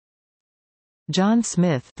John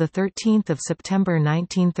Smith, the 13th of September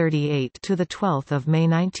 1938 to the 12th of May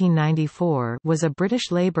 1994, was a British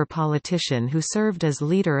Labour politician who served as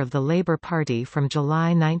leader of the Labour Party from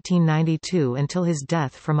July 1992 until his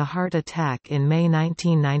death from a heart attack in May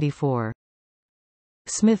 1994.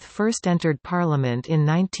 Smith first entered Parliament in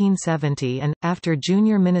 1970 and, after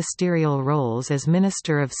junior ministerial roles as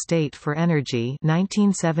Minister of State for Energy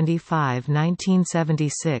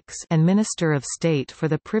 1975–1976 and Minister of State for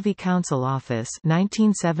the Privy Council Office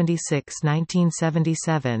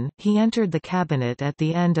 1976–1977, he entered the cabinet at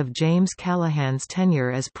the end of James Callaghan's tenure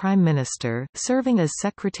as Prime Minister, serving as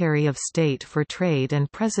Secretary of State for Trade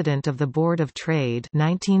and President of the Board of Trade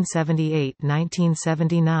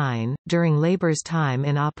 1978–1979. During Labour's time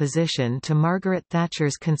in opposition to Margaret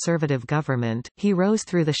Thatcher's Conservative government, he rose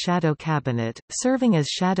through the shadow cabinet, serving as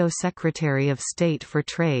Shadow Secretary of State for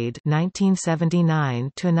Trade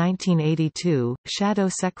 1979–1982, Shadow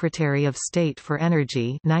Secretary of State for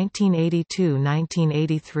Energy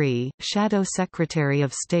 1982–1983, Shadow Secretary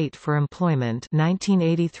of State for Employment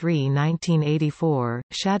 1983–1984,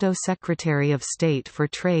 Shadow Secretary of State for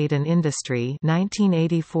Trade and Industry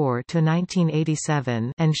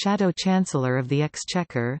 1984–1987, and Shadow Chancellor of the Exchequer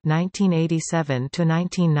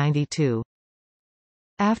 1987–1992.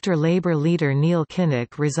 After Labour leader Neil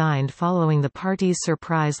Kinnock resigned following the party's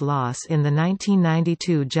surprise loss in the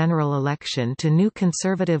 1992 general election to new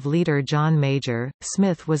Conservative leader John Major,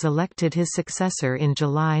 Smith was elected his successor in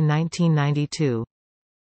July 1992.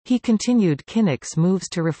 He continued Kinnock's moves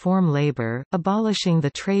to reform Labour, abolishing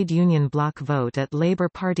the trade union bloc vote at Labour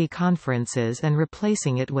Party conferences and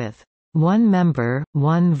replacing it with one member,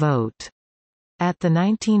 one vote at the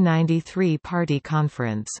 1993 party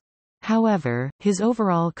conference. However, his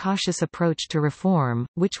overall cautious approach to reform,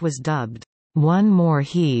 which was dubbed, "One More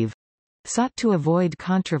Heave," sought to avoid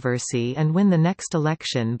controversy and win the next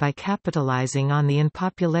election by capitalizing on the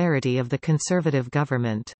unpopularity of the Conservative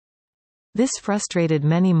government. This frustrated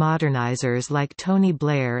many modernizers like Tony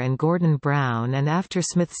Blair and Gordon Brown, and after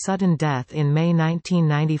Smith's sudden death in May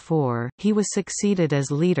 1994, he was succeeded as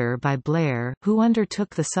leader by Blair, who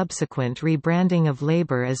undertook the subsequent rebranding of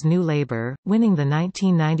Labour as New Labour, winning the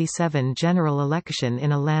 1997 general election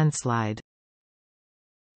in a landslide.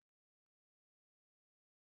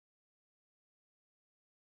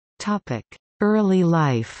 Early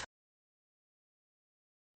life.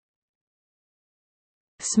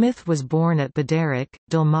 Smith was born at Baderick,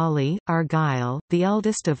 Dalmally, Argyll, the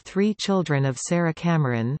eldest of three children of Sarah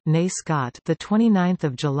Cameron, née Scott, the 29th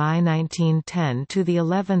of July 1910 to the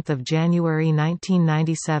 11th of January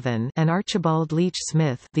 1997, and Archibald Leach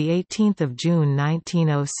Smith, the 18th of June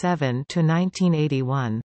 1907 to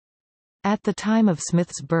 1981. At the time of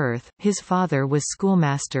Smith's birth, his father was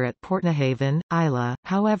schoolmaster at Portnahaven, Islay.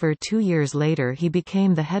 However, 2 years later he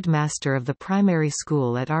became the headmaster of the primary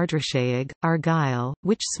school at Ardrishaig, Argyll,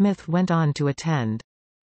 which Smith went on to attend.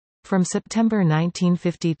 From September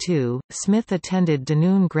 1952, Smith attended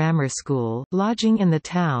Dunoon Grammar School, lodging in the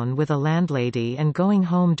town with a landlady and going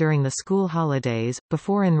home during the school holidays,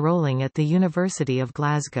 before enrolling at the University of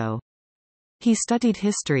Glasgow. He studied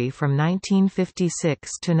history from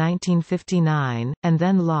 1956 to 1959, and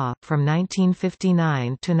then law, from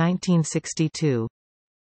 1959 to 1962.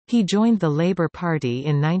 He joined the Labour Party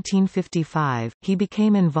in 1955. He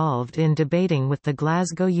became involved in debating with the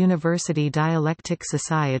Glasgow University Dialectic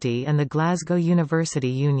Society and the Glasgow University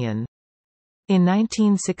Union. In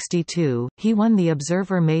 1962, he won the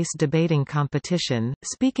Observer Mace debating competition,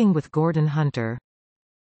 speaking with Gordon Hunter.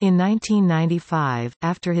 In 1995,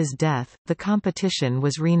 after his death, the competition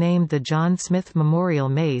was renamed the John Smith Memorial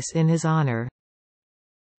Mace in his honour.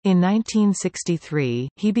 In 1963,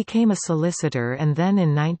 he became a solicitor and then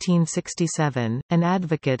in 1967, an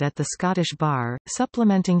advocate at the Scottish Bar,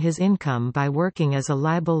 supplementing his income by working as a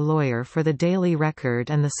libel lawyer for the Daily Record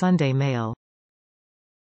and the Sunday Mail.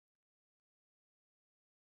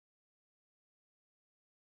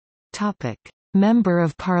 Member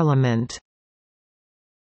of Parliament.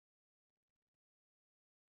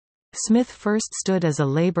 Smith first stood as a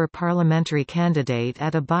Labour parliamentary candidate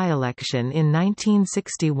at a by-election in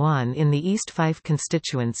 1961 in the East Fife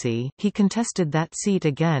constituency. He contested that seat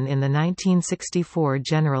again in the 1964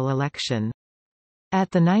 general election. At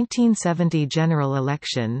the 1970 general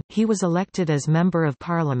election, he was elected as Member of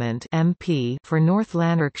Parliament (MP) for North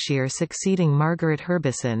Lanarkshire, succeeding Margaret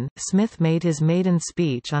Herbison. Smith made his maiden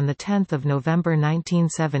speech on 10 November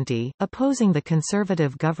 1970, opposing the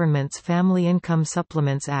Conservative government's Family Income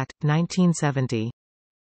Supplements Act, 1970.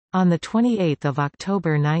 On 28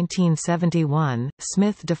 October 1971,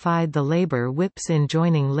 Smith defied the Labour whips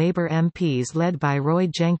enjoining Labour MPs led by Roy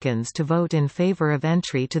Jenkins to vote in favour of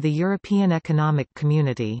entry to the European Economic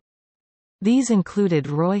Community. These included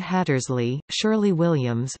Roy Hattersley, Shirley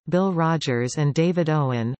Williams, Bill Rogers and David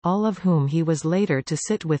Owen, all of whom he was later to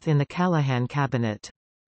sit with in the Callaghan cabinet.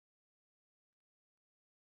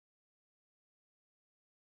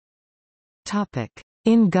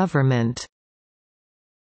 In government.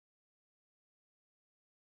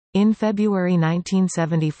 In February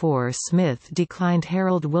 1974, Smith declined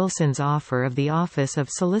Harold Wilson's offer of the office of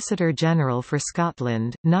Solicitor General for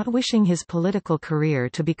Scotland, not wishing his political career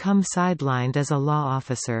to become sidelined as a law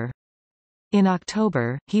officer. In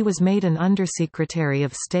October, he was made an Undersecretary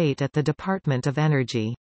of State at the Department of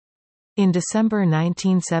Energy. In December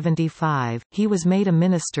 1975, he was made a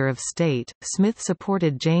Minister of State. Smith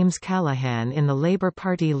supported James Callaghan in the Labour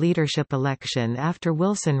Party leadership election after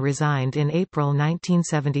Wilson resigned in April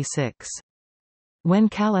 1976. When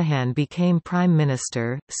Callaghan became Prime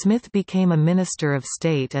Minister, Smith became a Minister of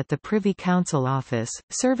State at the Privy Council Office,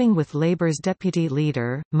 serving with Labour's Deputy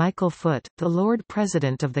Leader, Michael Foot, the Lord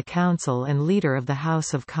President of the Council and Leader of the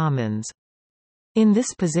House of Commons. In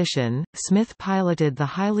this position, Smith piloted the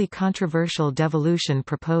highly controversial devolution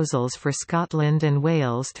proposals for Scotland and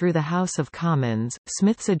Wales through the House of Commons.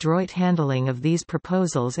 Smith's adroit handling of these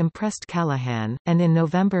proposals impressed Callaghan, and in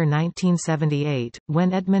November 1978,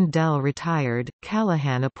 when Edmund Dell retired,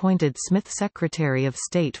 Callaghan appointed Smith Secretary of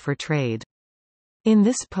State for Trade. In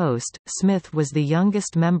this post, Smith was the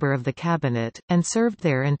youngest member of the cabinet, and served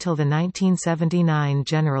there until the 1979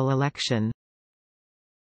 general election.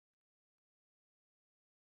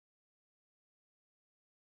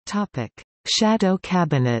 Shadow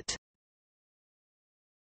Cabinet.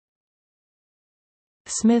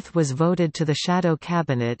 Smith was voted to the Shadow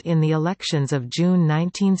Cabinet in the elections of June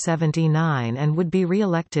 1979 and would be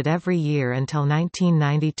re-elected every year until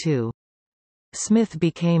 1992. Smith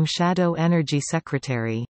became Shadow Energy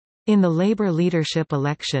Secretary. In the Labour leadership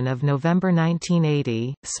election of November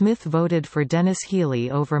 1980, Smith voted for Dennis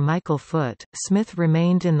Healey over Michael Foot. Smith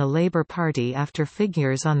remained in the Labour Party after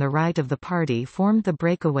figures on the right of the party formed the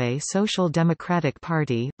breakaway Social Democratic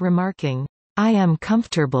Party, remarking, "I am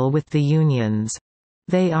comfortable with the unions.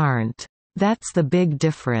 They aren't. That's the big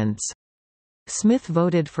difference." Smith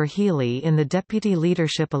voted for Healey in the deputy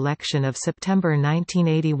leadership election of September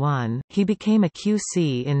 1981. He became a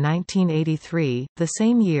QC in 1983, the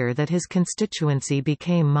same year that his constituency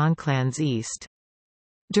became Monklands East.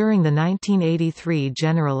 During the 1983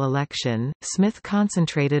 general election, Smith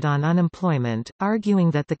concentrated on unemployment,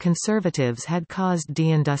 arguing that the Conservatives had caused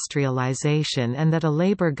deindustrialization and that a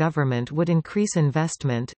Labour government would increase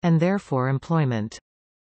investment, and therefore employment.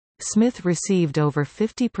 Smith received over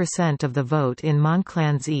 50% of the vote in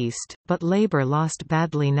Monklands East, but Labour lost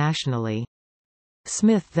badly nationally.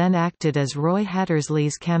 Smith then acted as Roy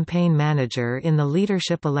Hattersley's campaign manager in the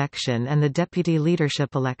leadership election and the deputy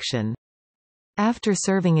leadership election. After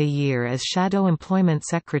serving a year as Shadow Employment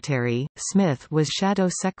Secretary, Smith was Shadow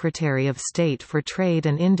Secretary of State for Trade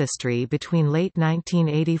and Industry between late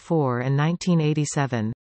 1984 and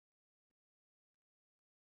 1987.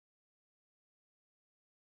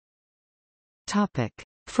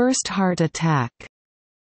 First heart attack.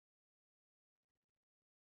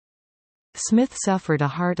 Smith suffered a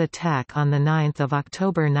heart attack on 9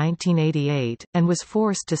 October 1988, and was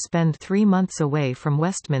forced to spend 3 months away from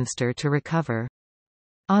Westminster to recover.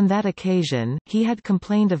 On that occasion, he had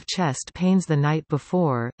complained of chest pains the night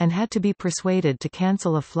before, and had to be persuaded to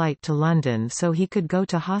cancel a flight to London so he could go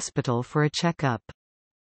to hospital for a check-up.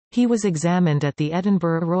 He was examined at the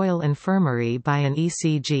Edinburgh Royal Infirmary by an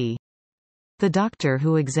ECG. The doctor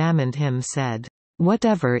who examined him said,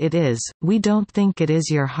 "Whatever it is, we don't think it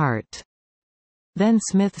is your heart." Then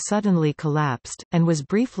Smith suddenly collapsed, and was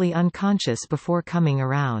briefly unconscious before coming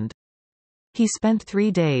around. He spent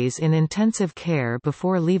 3 days in intensive care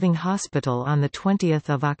before leaving hospital on 20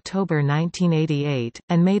 October 1988,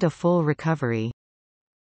 and made a full recovery.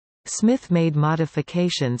 Smith made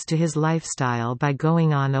modifications to his lifestyle by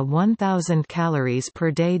going on a 1,000 calories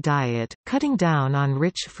per day diet, cutting down on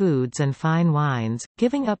rich foods and fine wines,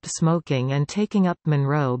 giving up smoking and taking up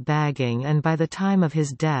Monroe bagging, and by the time of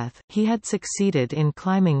his death, he had succeeded in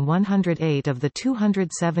climbing 108 of the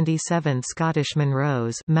 277 Scottish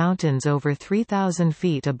Monroes mountains over 3,000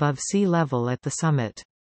 feet above sea level at the summit.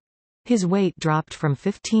 His weight dropped from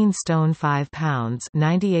 15 stone 5 pounds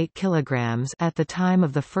 98 kilograms at the time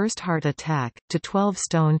of the first heart attack, to 12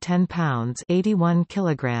 stone 10 pounds 81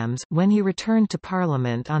 kilograms when he returned to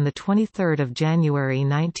Parliament on 23 January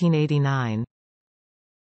 1989.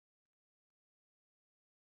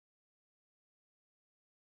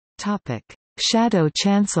 Shadow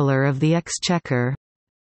Chancellor of the Exchequer.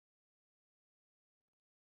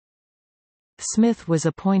 Smith was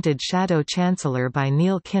appointed Shadow Chancellor by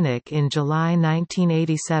Neil Kinnock in July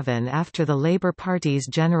 1987 after the Labour Party's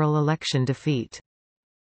general election defeat.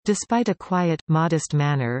 Despite a quiet, modest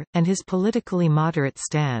manner, and his politically moderate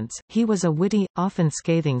stance, he was a witty, often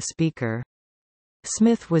scathing speaker.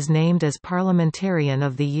 Smith was named as Parliamentarian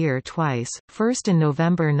of the Year twice, first in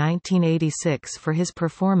November 1986 for his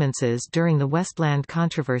performances during the Westland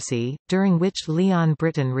controversy, during which Leon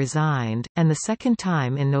Britton resigned, and the second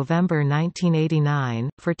time in November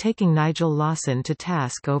 1989, for taking Nigel Lawson to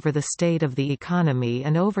task over the state of the economy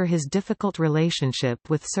and over his difficult relationship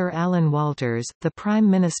with Sir Alan Walters, the Prime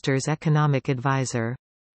Minister's economic advisor.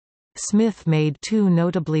 Smith made two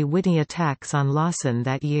notably witty attacks on Lawson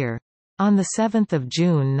that year. On 7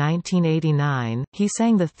 June 1989, he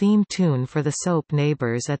sang the theme tune for the soap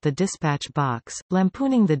Neighbours at the Dispatch Box,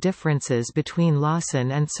 lampooning the differences between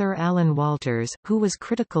Lawson and Sir Alan Walters, who was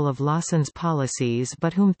critical of Lawson's policies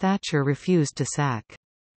but whom Thatcher refused to sack.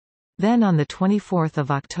 Then on 24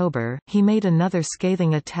 October, he made another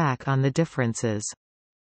scathing attack on the differences.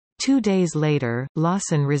 2 days later,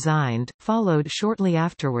 Lawson resigned, followed shortly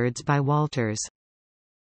afterwards by Walters.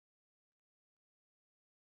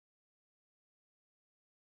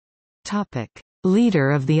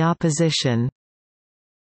 Leader of the opposition.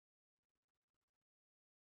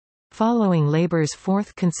 Following Labour's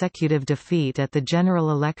fourth consecutive defeat at the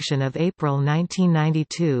general election of April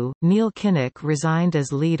 1992, Neil Kinnock resigned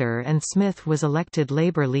as leader and Smith was elected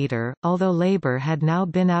Labour leader. Although Labour had now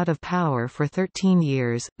been out of power for 13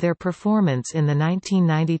 years, their performance in the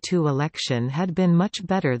 1992 election had been much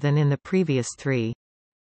better than in the previous three.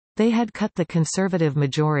 They had cut the Conservative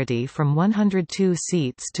majority from 102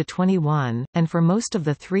 seats to 21, and for most of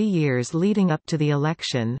the 3 years leading up to the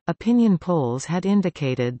election, opinion polls had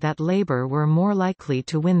indicated that Labour were more likely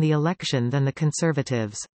to win the election than the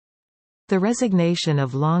Conservatives. The resignation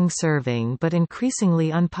of long-serving but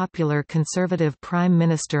increasingly unpopular Conservative Prime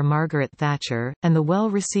Minister Margaret Thatcher, and the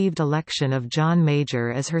well-received election of John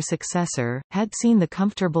Major as her successor, had seen the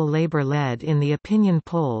comfortable Labour lead in the opinion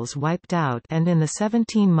polls wiped out, and in the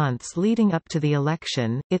 17 months leading up to the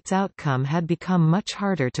election, its outcome had become much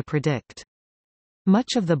harder to predict.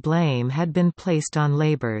 Much of the blame had been placed on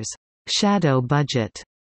Labour's shadow budget,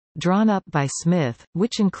 drawn up by Smith,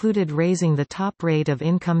 which included raising the top rate of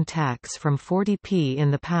income tax from 40p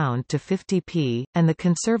in the pound to 50p, and the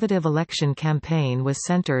Conservative election campaign was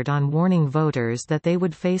centred on warning voters that they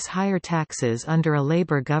would face higher taxes under a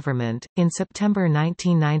Labour government. In September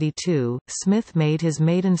 1992, Smith made his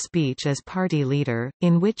maiden speech as party leader,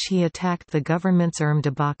 in which he attacked the government's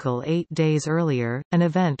debacle 8 days earlier, an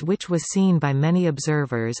event which was seen by many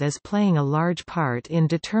observers as playing a large part in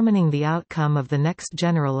determining the outcome of the next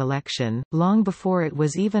general election, long before it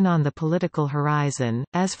was even on the political horizon,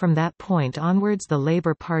 as from that point onwards the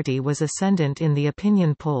Labour Party was ascendant in the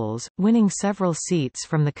opinion polls, winning several seats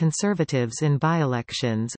from the Conservatives in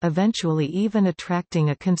by-elections, eventually even attracting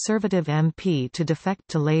a Conservative MP to defect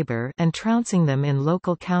to Labour, and trouncing them in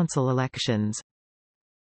local council elections.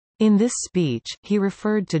 In this speech, he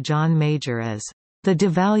referred to John Major as the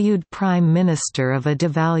devalued Prime Minister of a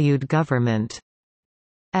devalued government.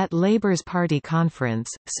 At Labour's party conference,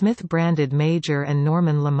 Smith branded Major and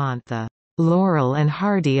Norman Lamont the Laurel and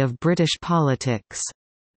Hardy of British politics.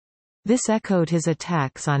 This echoed his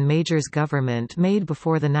attacks on Major's government made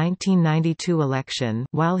before the 1992 election,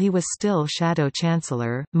 while he was still Shadow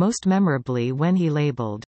Chancellor, most memorably when he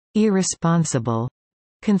labelled irresponsible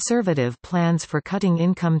Conservative plans for cutting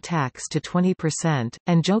income tax to 20%,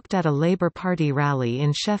 and joked at a Labour Party rally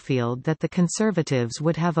in Sheffield that the Conservatives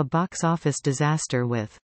would have a box office disaster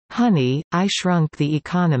with "Honey, I Shrunk the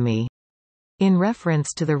Economy," in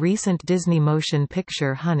reference to the recent Disney motion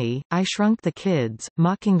picture Honey, I Shrunk the Kids,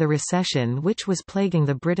 mocking the recession which was plaguing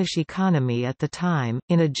the British economy at the time.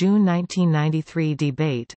 In a June 1993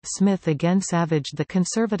 debate, Smith again savaged the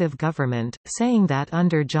Conservative government, saying that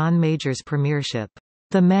under John Major's premiership,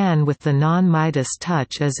 "The man with the non-Midas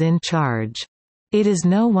touch is in charge. It is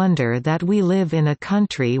no wonder that we live in a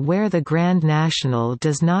country where the Grand National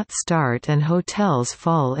does not start and hotels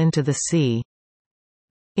fall into the sea."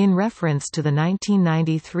 In reference to the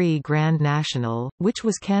 1993 Grand National, which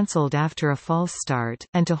was cancelled after a false start,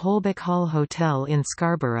 and to Holbeck Hall Hotel in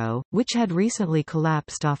Scarborough, which had recently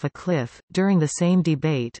collapsed off a cliff, during the same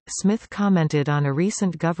debate, Smith commented on a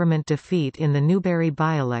recent government defeat in the Newbury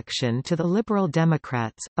by-election to the Liberal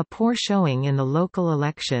Democrats, a poor showing in the local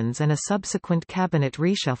elections and a subsequent cabinet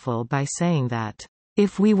reshuffle by saying that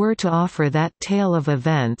If we were to offer that tale of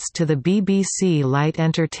events to the BBC Light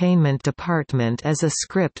Entertainment Department as a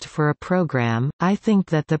script for a programme, I think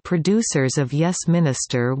that the producers of Yes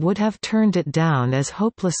Minister would have turned it down as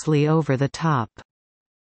hopelessly over the top.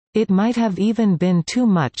 It might have even been too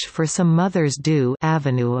much for some mothers do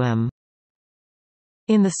Avenue.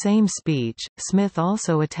 In the same speech, Smith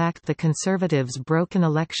also attacked the Conservatives' broken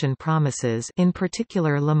election promises, in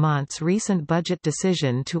particular Lamont's recent budget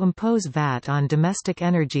decision to impose VAT on domestic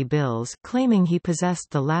energy bills, claiming he possessed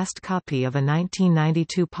the last copy of a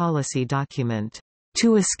 1992 policy document,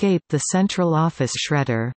 "to escape the Central Office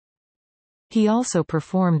shredder." He also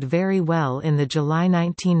performed very well in the July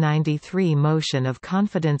 1993 motion of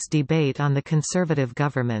confidence debate on the Conservative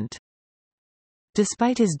government.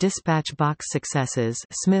 Despite his dispatch box successes,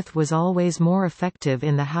 Smith was always more effective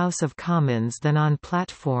in the House of Commons than on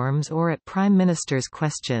platforms or at Prime Minister's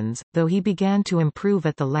questions, though he began to improve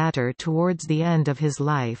at the latter towards the end of his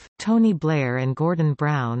life. Tony Blair and Gordon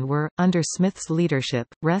Brown were, under Smith's leadership,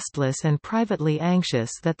 restless and privately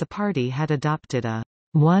anxious that the party had adopted a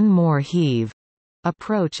 "one more heave"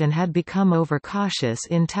 approach and had become overcautious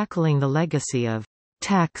in tackling the legacy of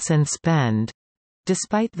tax and spend.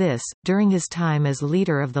 Despite this, during his time as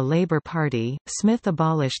leader of the Labour Party, Smith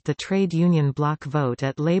abolished the trade union bloc vote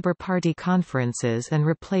at Labour Party conferences and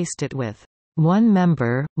replaced it with one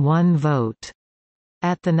member, one vote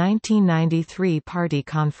at the 1993 party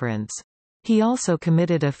conference. He also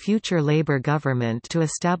committed a future Labour government to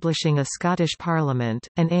establishing a Scottish Parliament,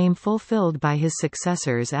 an aim fulfilled by his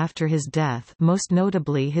successors after his death, most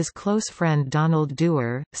notably his close friend Donald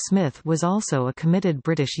Dewar. Smith was also a committed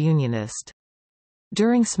British Unionist.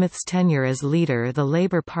 During Smith's tenure as leader, the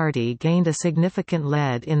Labour Party gained a significant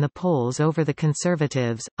lead in the polls over the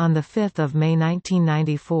Conservatives. On 5 May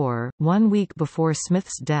 1994, 1 week before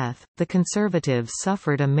Smith's death, the Conservatives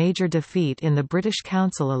suffered a major defeat in the British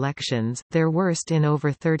Council elections, their worst in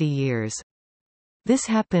over 30 years. This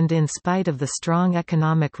happened in spite of the strong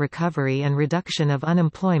economic recovery and reduction of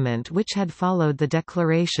unemployment which had followed the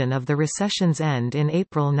declaration of the recession's end in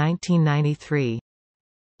April 1993.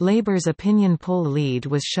 Labour's opinion poll lead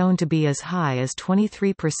was shown to be as high as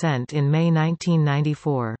 23% in May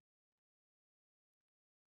 1994.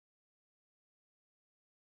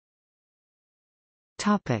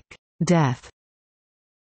 Death.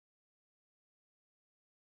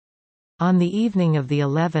 On the evening of the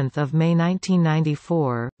 11th of May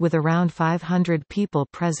 1994, with around 500 people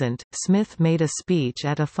present, Smith made a speech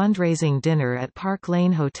at a fundraising dinner at Park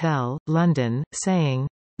Lane Hotel, London, saying,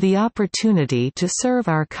 "The opportunity to serve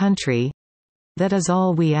our country, that is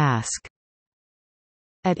all we ask."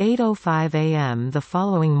 At 8:05 a.m. the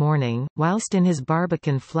following morning, whilst in his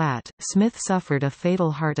Barbican flat, Smith suffered a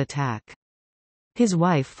fatal heart attack. His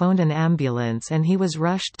wife phoned an ambulance and he was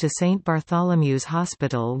rushed to St Bartholomew's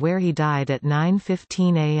Hospital where he died at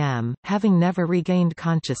 9:15 a.m., having never regained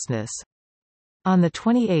consciousness. On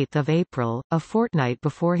 28 April, a fortnight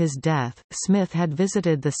before his death, Smith had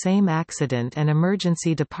visited the same accident and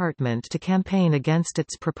emergency department to campaign against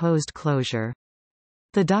its proposed closure.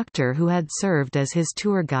 The doctor who had served as his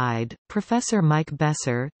tour guide, Professor Mike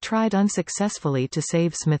Besser, tried unsuccessfully to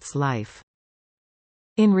save Smith's life.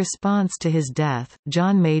 In response to his death,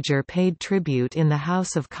 John Major paid tribute in the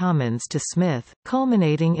House of Commons to Smith,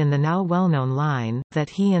 culminating in the now well-known line, that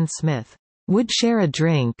he and Smith would share a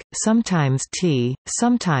drink, sometimes tea,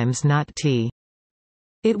 sometimes not tea.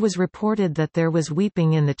 It was reported that there was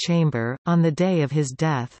weeping in the chamber. On the day of his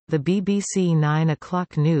death, the BBC 9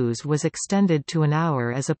 o'clock news was extended to an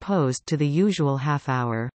hour as opposed to the usual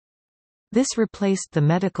half-hour. This replaced the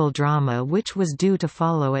medical drama which was due to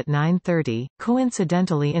follow at 9:30,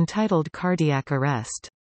 coincidentally entitled Cardiac Arrest.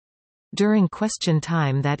 During question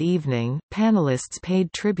time that evening, panelists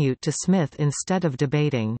paid tribute to Smith instead of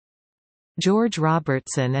debating. George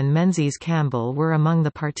Robertson and Menzies Campbell were among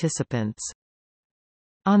the participants.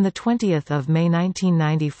 On 20 May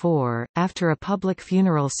 1994, after a public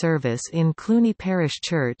funeral service in Cluny Parish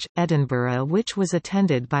Church, Edinburgh which was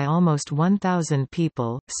attended by almost 1,000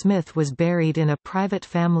 people, Smith was buried in a private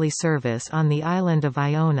family service on the island of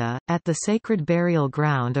Iona, at the sacred burial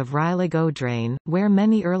ground of Rhylig O'Drain, where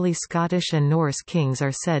many early Scottish and Norse kings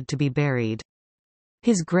are said to be buried.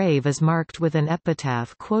 His grave is marked with an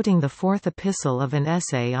epitaph quoting the fourth epistle of an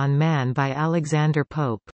essay on man by Alexander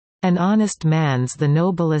Pope. "An honest man's the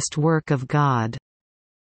noblest work of God."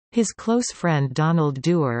 His close friend Donald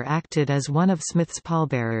Dewar acted as one of Smith's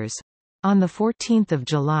pallbearers. On 14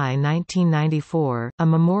 July 1994, a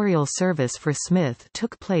memorial service for Smith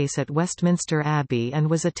took place at Westminster Abbey and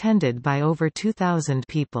was attended by over 2,000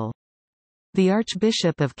 people. The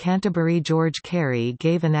Archbishop of Canterbury George Carey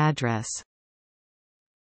gave an address.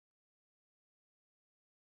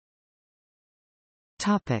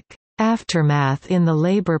 Aftermath in the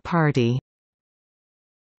Labour Party.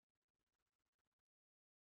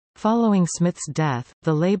 Following Smith's death,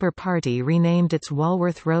 the Labour Party renamed its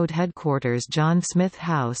Walworth Road headquarters John Smith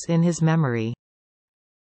House in his memory.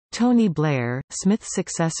 Tony Blair, Smith's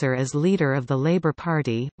successor as leader of the Labour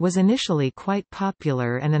Party, was initially quite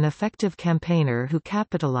popular and an effective campaigner who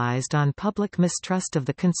capitalised on public mistrust of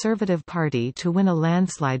the Conservative Party to win a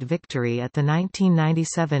landslide victory at the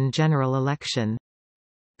 1997 general election.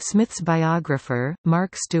 Smith's biographer,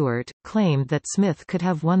 Mark Stewart, claimed that Smith could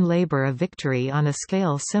have won Labour a victory on a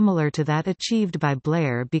scale similar to that achieved by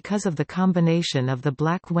Blair because of the combination of the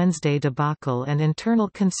Black Wednesday debacle and internal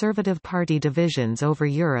Conservative Party divisions over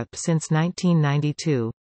Europe since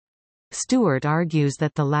 1992. Stewart argues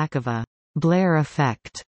that the lack of a Blair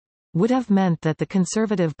effect would have meant that the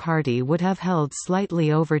Conservative Party would have held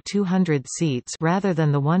slightly over 200 seats rather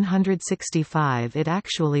than the 165 it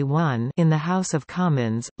actually won in the House of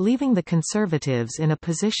Commons, leaving the Conservatives in a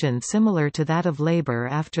position similar to that of Labour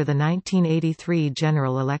after the 1983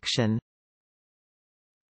 general election.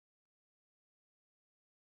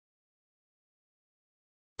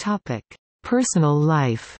 Personal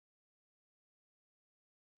life.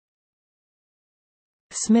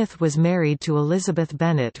 Smith was married to Elizabeth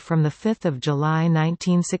Bennet from 5 July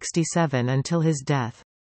 1967 until his death.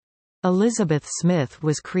 Elizabeth Smith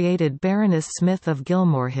was created Baroness Smith of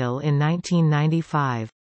Gilmorehill in 1995.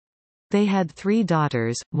 They had 3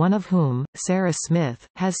 daughters, one of whom, Sarah Smith,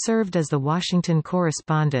 has served as the Washington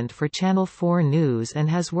correspondent for Channel 4 News and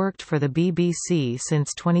has worked for the BBC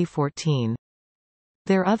since 2014.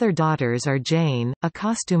 Their other daughters are Jane, a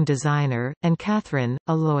costume designer, and Catherine,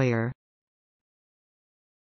 a lawyer.